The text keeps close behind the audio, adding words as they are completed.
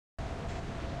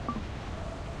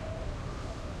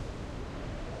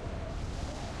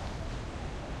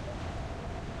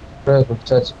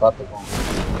குடிச்சாச்சு பார்த்துக்கோங்க.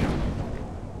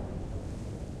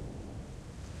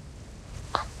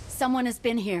 Someone has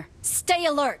been here. Stay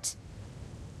alert.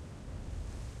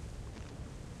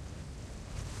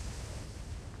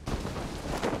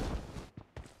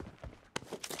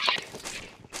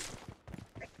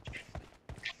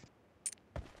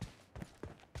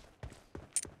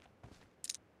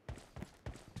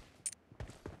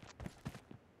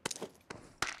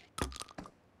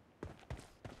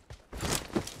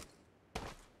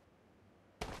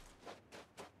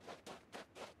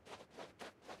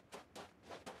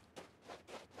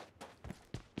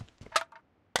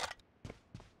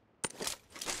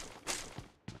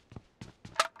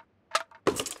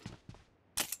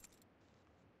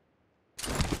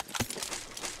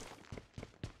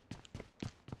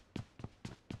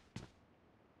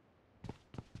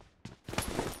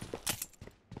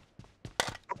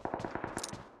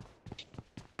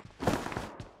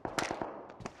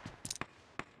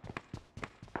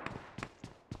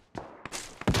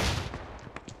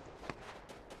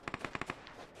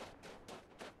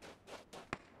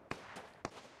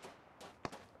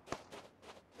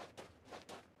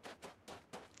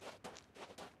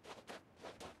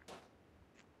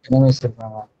 Enemies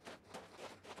இருக்காங்க.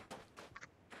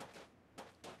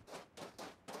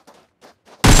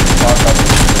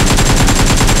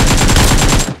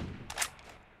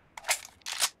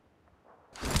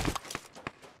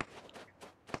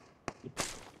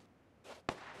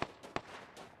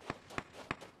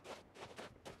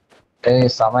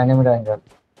 ஏய் செம எனிமிடா இங்க.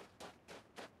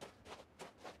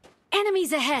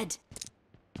 Enemies ahead.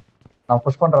 நான்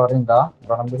புஷ் பண்ற வரீங்களா?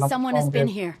 Someone has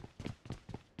been here.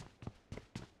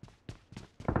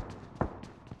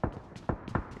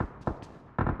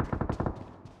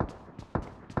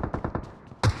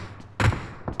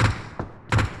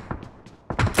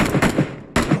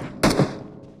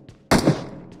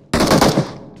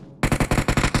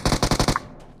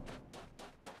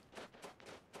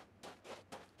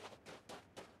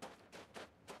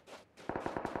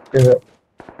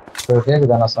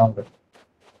 கேக்குதான sound?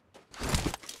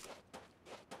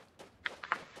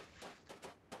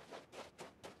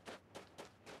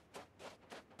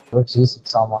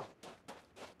 Jesus ஆமா.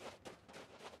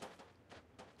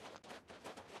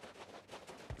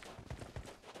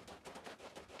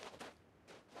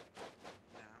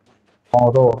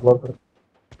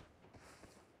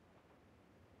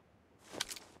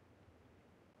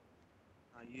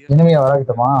 இனிமையா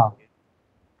வரக்கிட்டமா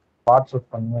பாட்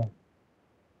ஷூட் பண்ணு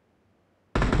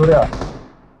சூர்யா.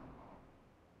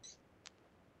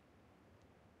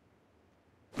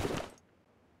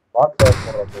 பாட் ஷூட்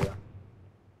போடுறது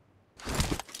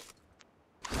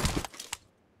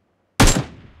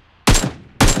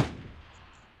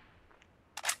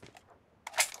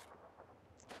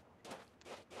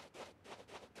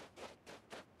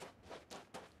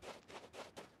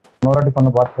இன்னொரு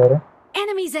பண்ணு பாத்து.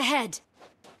 Enemies ahead.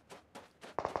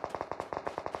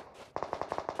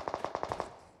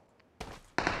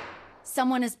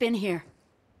 Someone has been here.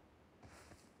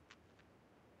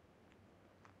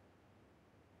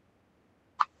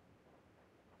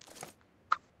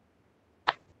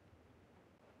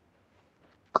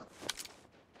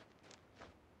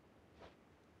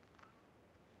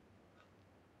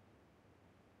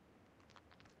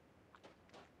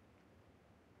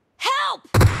 Help!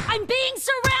 I'm being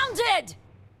surrounded!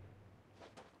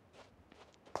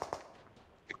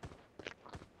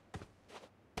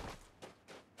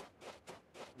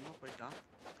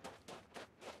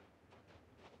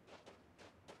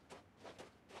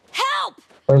 Help!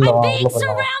 I'm being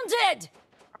surrounded!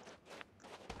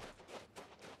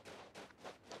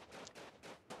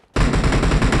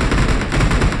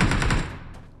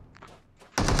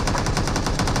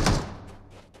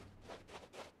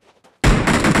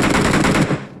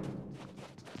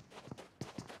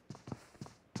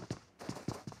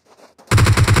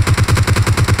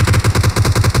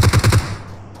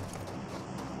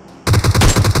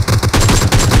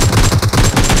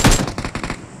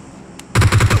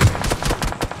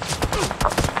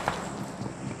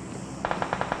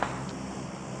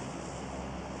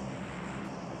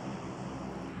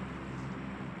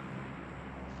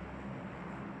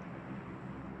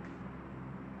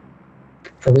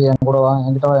 சரி என் கூட வா,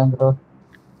 என்கிட்ட வா, என்கிட்ட வா.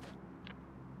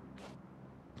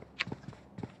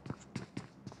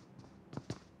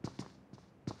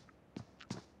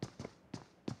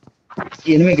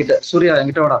 இனிமே கிட்ட சூர்யா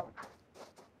என்கிட்ட வாடா.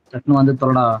 டக்குனு வந்து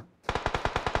தொலைடா.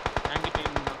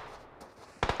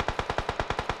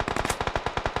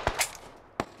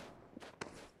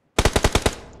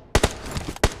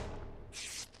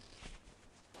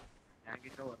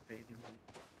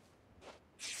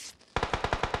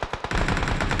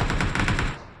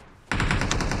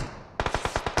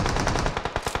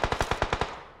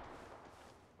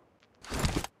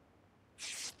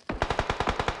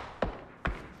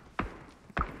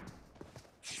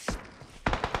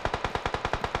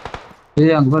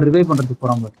 ஏய் அங்க பாரு ரிவைவ் பண்றதுக்கு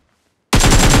போறாங்க.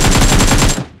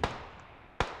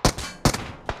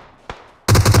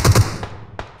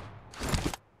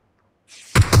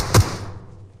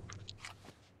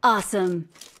 Awesome.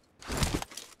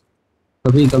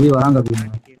 கபி வராங்க கபி.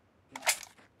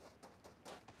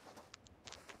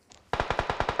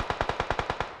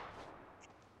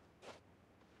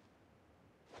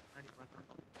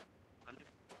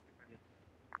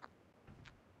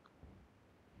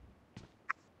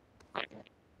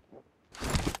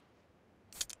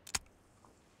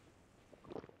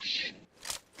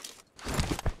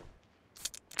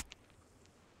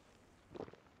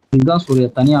 இதுதான் சூர்யா,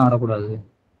 தனியா ஆடக்கூடாது.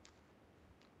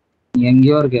 நீ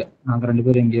எங்கேயோ இருக்கு, நாங்க 2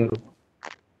 பேரும் எங்கேயோ இருக்கோம்.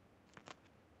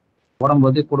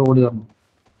 ஓடும்போதே கூட ஓடி வரணும்.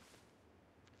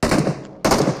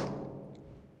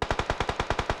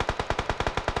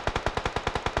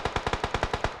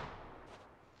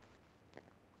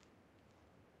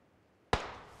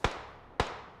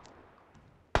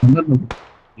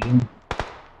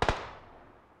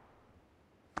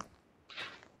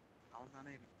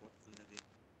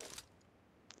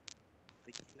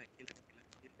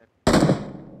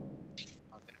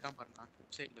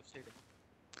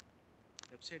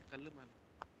 left side kallu man.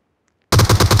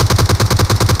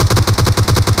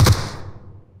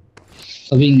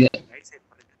 Savinga. Right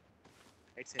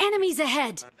side. Enemies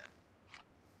ahead.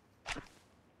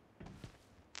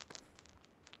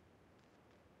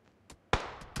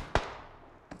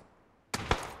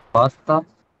 Pasta.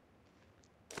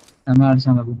 I'm add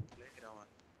some.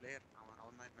 Player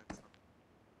online match.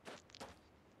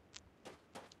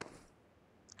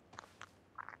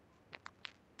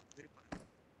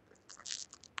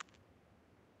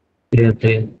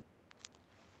 Yeah.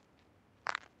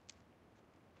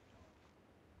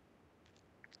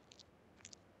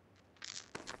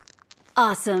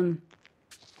 Awesome.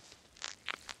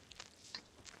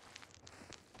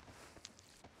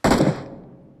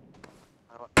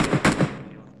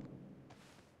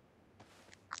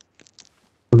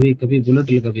 कभी बुलेट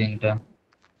ले कभी एंगटा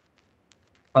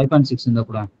 5.6 इंदा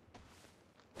ಕೂಡ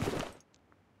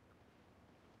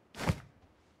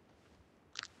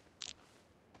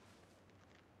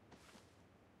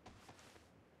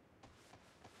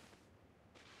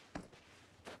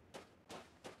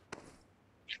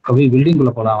कभी बिल्डिंग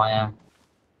குள்ள போலாம் வாயா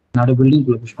நடு பில்டிங்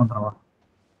குள்ள புஷ் பண்றவா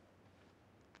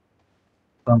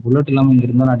நான் புல்லட் இல்லாம இங்க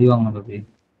இருந்தா அடி வாங்கணும் கபி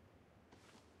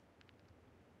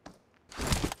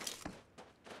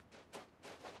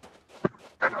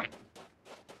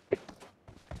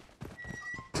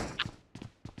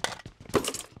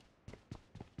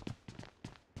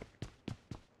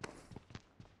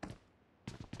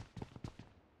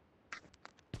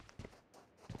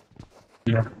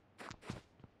Yeah.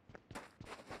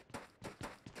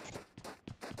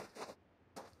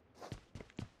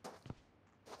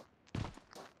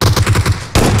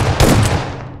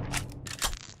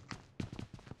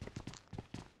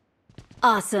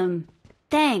 Awesome.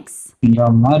 Thanks. இந்த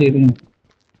மாதிரி இருக்கு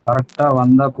கரெக்டா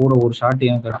வந்தா கூட ஒரு ஷாட்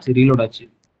எனக்கு அடிச்சு ரீலோட் ஆச்சு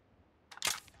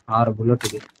 6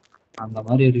 புல்லட்டுக்கு அந்த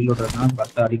மாதிரி ரீலோட் ஆனா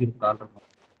கரெக்டா அடிக்கிறதுக்கு ஆள் இருக்கும்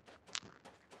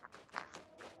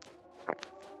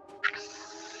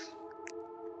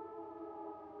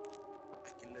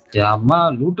அம்மா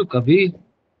லூட்டு கபி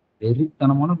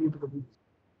வெறித்தனமான லூட்டு கபி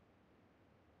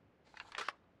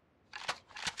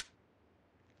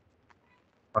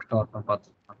பட்டம் பார்த்து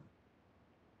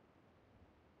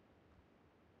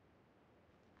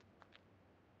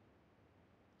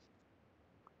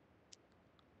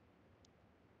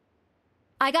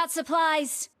I got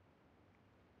supplies.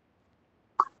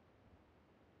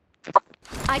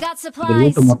 I got supplies.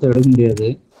 Loot மொத்தம் எடுக்க முடியாது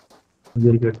இது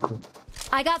வரைக்கும் எடுத்து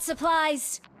I got supplies.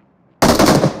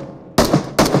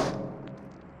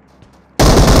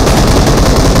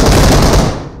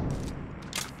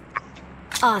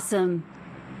 Awesome.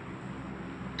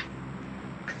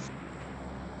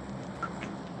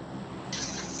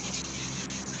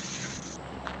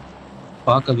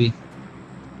 பா கபி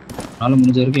நாளை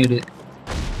முடிஞ்ச வரைக்கும் எடு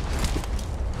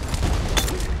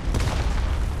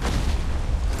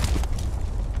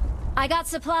I got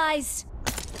supplies.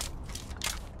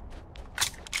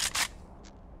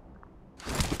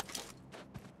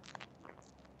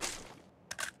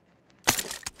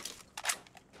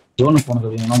 ஜோனுக்கு போன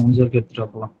கபி நான் முடிஞ்ச வரைக்கும் எடுத்துட்டு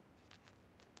போகலாம்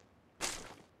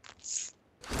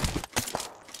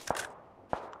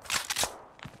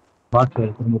பாட்டு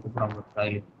திரும்ப கூப்பிடாம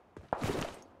தாய்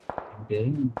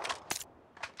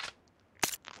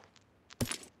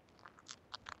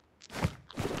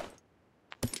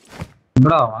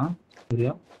என்னடா அவன்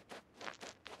சரியா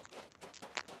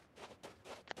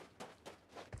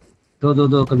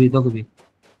दो कभी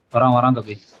वरान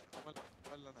कभी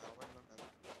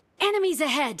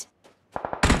Enemies ahead.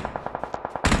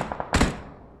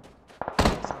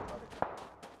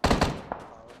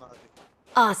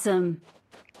 Awesome.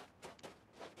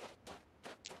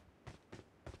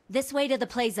 This way to the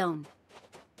play zone.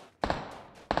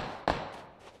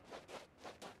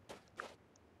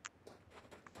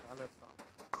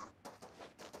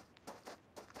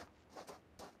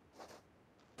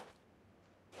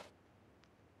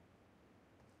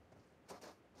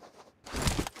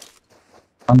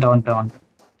 வந்துட்டேன்.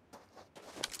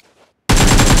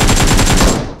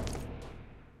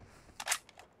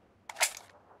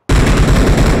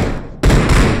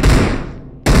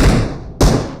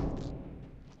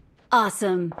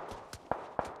 Awesome.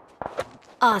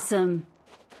 Awesome.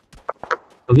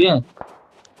 கவியா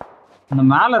இந்த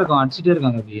மேல இருக்கோம் அடிச்சிட்டே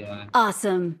இருக்காங்க கவியா.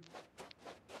 Awesome.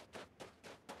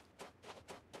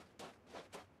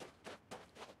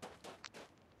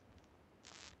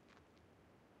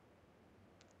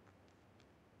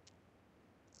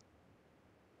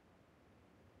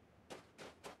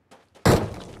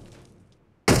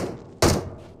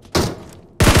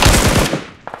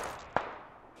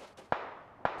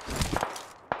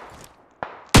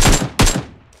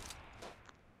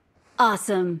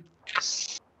 Awesome.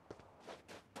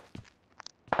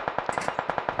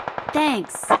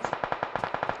 Thanks.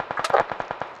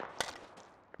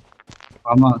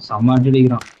 ஆமா செம்ம அடி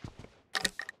அடிக்கிறான்.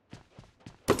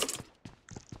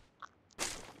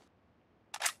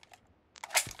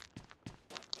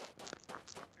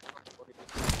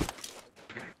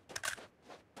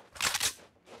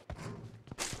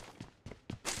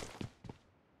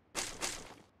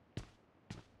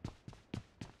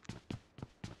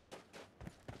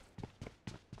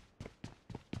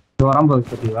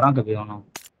 வரான் கபி அவனும்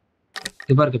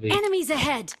இப்பார் கபி. Enemies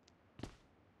ahead.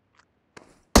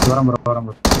 வரான்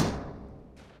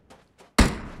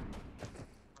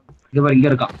இங்க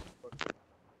இருக்கான்.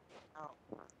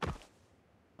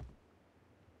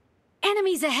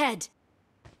 Enemies ahead.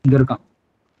 இங்க இருக்கான்.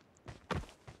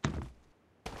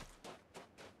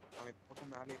 அவன்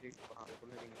பக்கம் மேலே ரீச் பண்ணான்.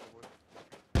 அதுக்குள்ள நீங்க போய்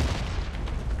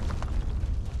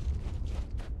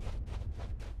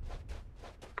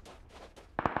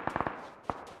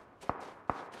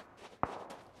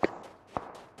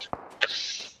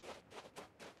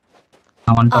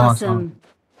Awesome.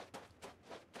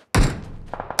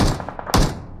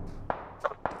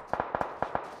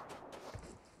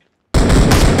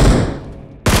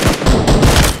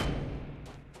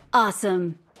 Awesome.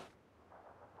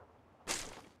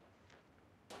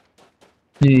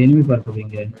 எனிமி பார்க்க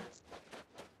இங்க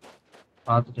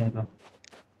பார்த்துட்டேன்.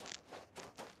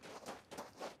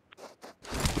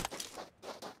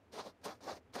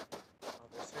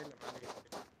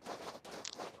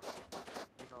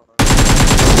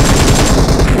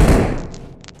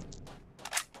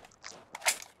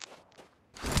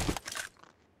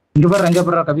 இங்க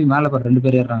பாரு கபி மேல பாரு 2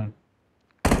 பேர் ஏறாங்க.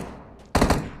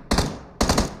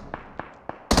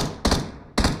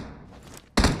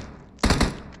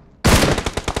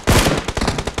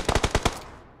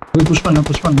 போய் புஷ்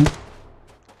பண்ணு.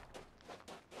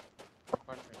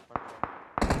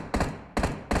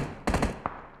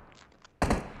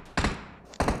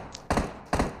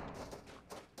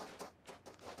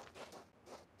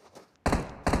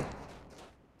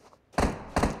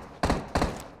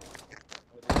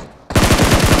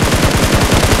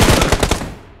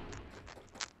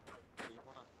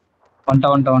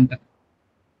 வந்துட்டேன்.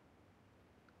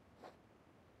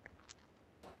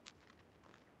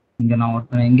 இங்க நான்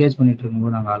ஒருத்தனை என்கேஜ் பண்ணிட்டு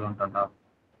இருக்கும்போது நாங்க ஆள் வந்துட்டோம்டா.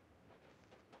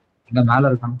 இங்க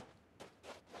மேல இருக்கான்.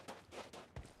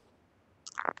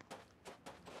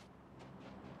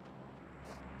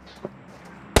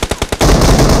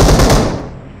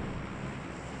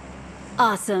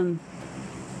 Awesome.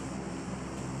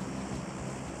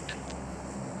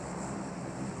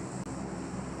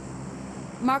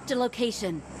 Marked a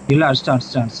location. இல்ல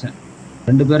அடிச்சிட்டேன்.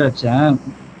 2 பேர் அடிச்சேன்.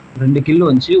 2 கில்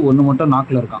வந்துச்சு. ஒன்னு மட்டும்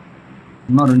நாக்ல இருக்கான்.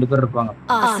 இன்னும் 2 பேர் இருப்பாங்க.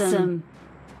 Awesome.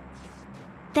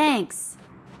 Thanks.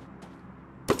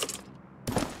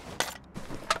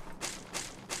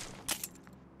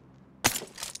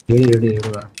 ஏடு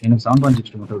எனக்கு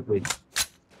 7.62 மட்டும் போய்.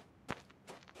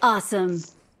 Awesome.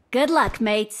 Good luck,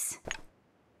 mates.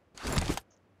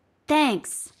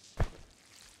 Thanks.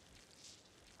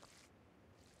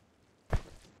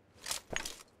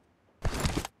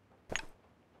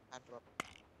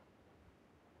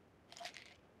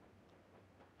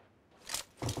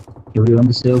 இப்படி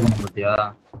வந்து சேவ் பண்ண பாத்தியா?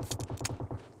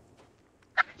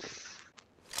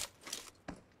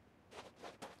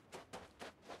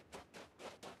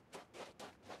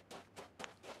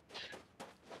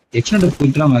 எக்ஸ்டெண்டர்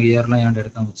குயிக்லாம் ஏர்லாம் ஏன்டா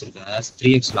எடுக்காம வச்சிருக்கேன்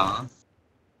 3xலாம்.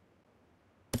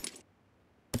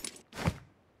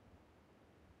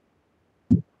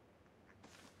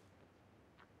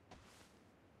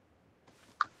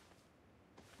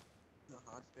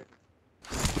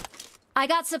 I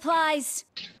got supplies.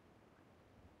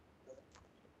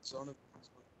 Zone.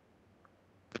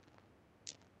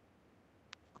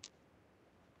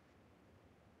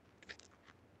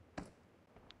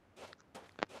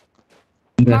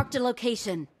 இங்க Marked a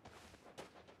location.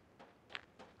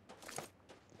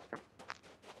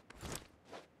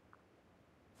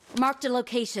 Marked a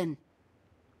location.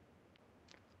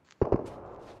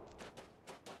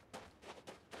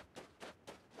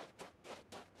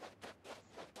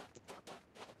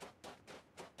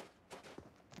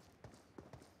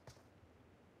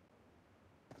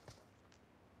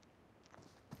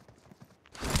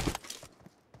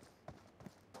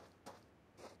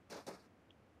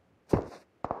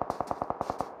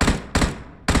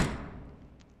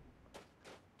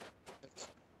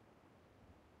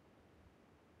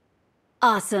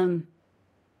 Awesome.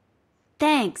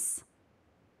 Thanks.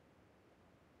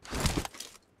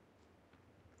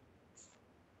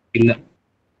 இல்ல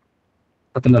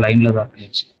பக்கத்துல லைன்ல தான்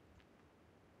இருந்துச்சு.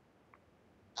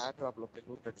 Airdropல போய்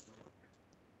loot அடிக்கணும்.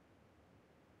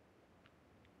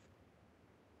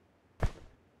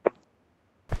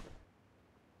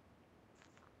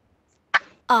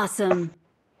 Awesome.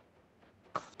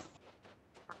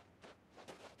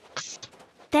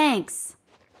 Thanks.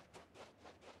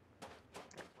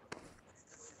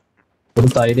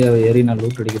 கொடுத்த ஐடியாவை ஏறி நான்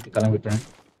லூட் அடிக்கிறதுக்கு கிளம்பிட்டேன்.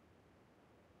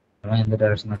 அதான் எந்த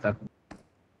டைரக்ஷன் அட்டாக்.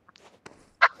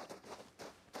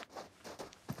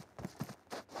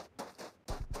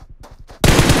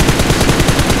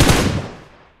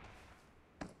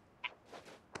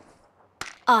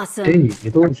 Awesome. ஏய்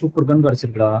ஏதோ ஒரு சூப்பர் கன்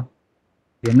கிடைச்சிருக்கா.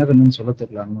 என்ன கன்னு சொல்ல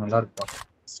தெரியல. அது நல்லா இருக்கா.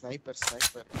 Sniper.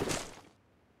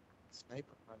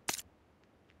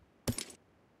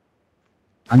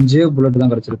 5 புல்லட்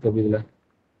தான் கிடைச்சிருக்கு அப்படி இதுல.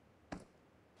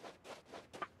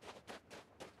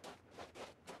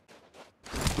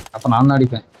 அப்ப நான் தான்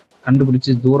அடிப்பேன்.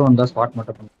 கண்டுபிடிச்சு தூரம் வந்தா ஸ்பாட்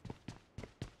மட்டும் பண்ணு.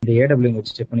 இந்த ஏடபிள்யூ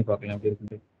வச்சு செக் பண்ணி பார்க்கலாம் எப்படி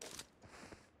இருக்கு.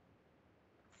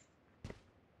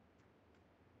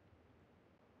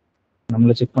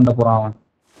 நம்மள செக் பண்ண போறான் அவன்.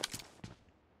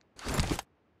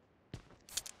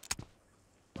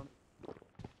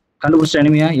 கண்டுபிடிச்ச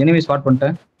எனிமி ஸ்பாட்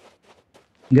பண்ணிட்டேன்.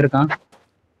 இங்க இருக்கான்.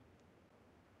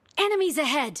 Enemies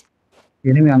ahead.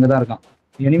 எனிமி அங்கதான் இருக்கான்.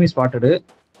 எனிமி ஸ்பாட்டடு.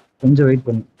 கொஞ்சம் வெயிட்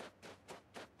பண்ணு.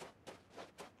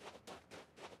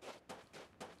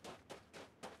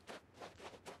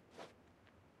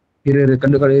 இரு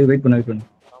கண்டு வெயிட் பண்ணு.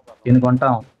 எனக்கு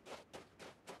வந்துட்டான்.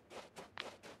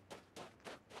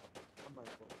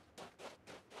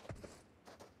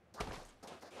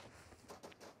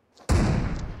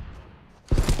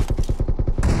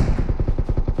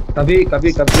 கபி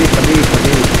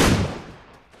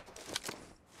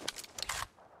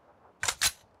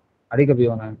அடி கபி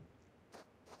அவன.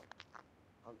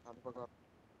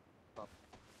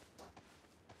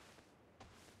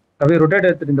 கபி ரொட்டேட்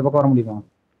எடுத்துட்டு இந்த பக்கம் வர முடியுமா?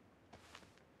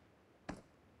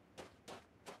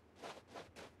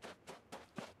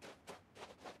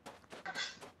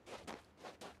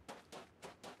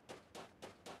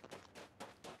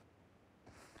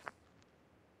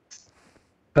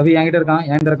 கபி என்கிட்ட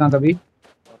இருக்கான் கபி.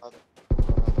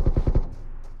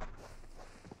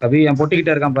 கபி என்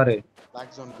பொட்டிக்கிட்ட இருக்கான் பாரு.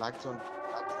 Black zone.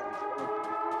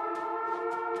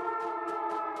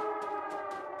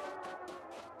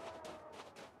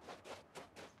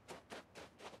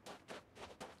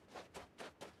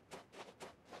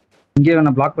 இங்கே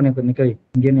அவனை பிளாக் பண்ணி நிக்க.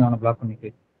 இங்கே நீ அவனை பிளாக்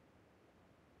பண்ணிக்க.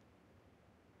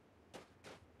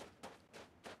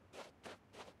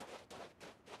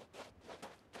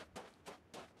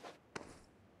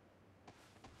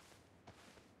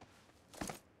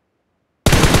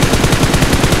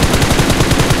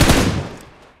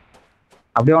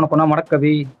 அப்படியே அவனை கொண்டா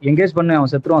மடக்கவி எங்கேஜ் பண்ணு. அவன்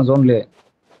செத்துருவான் ஜோன்ல.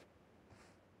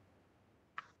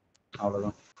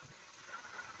 அவ்வளவுதான்.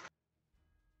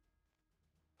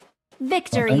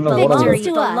 Victory Time lo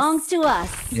belongs to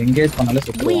us. Engage பண்ணாலே We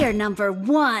செத்துருவான். are number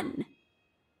 1.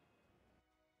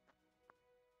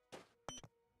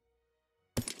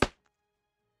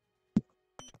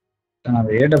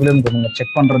 நான் ஏடபிள்யூ கொஞ்சம்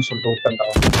செக் பண்றேன்னு சொல்லிட்டு விட்டேன்டா.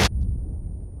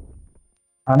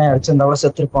 நானே அடிச்சிருந்தாவோட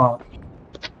செத்துருப்பான்.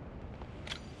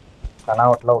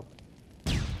 கனாவட்ல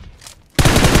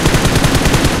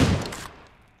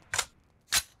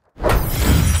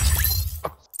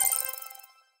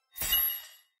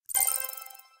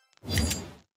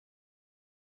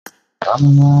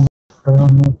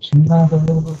சின்ன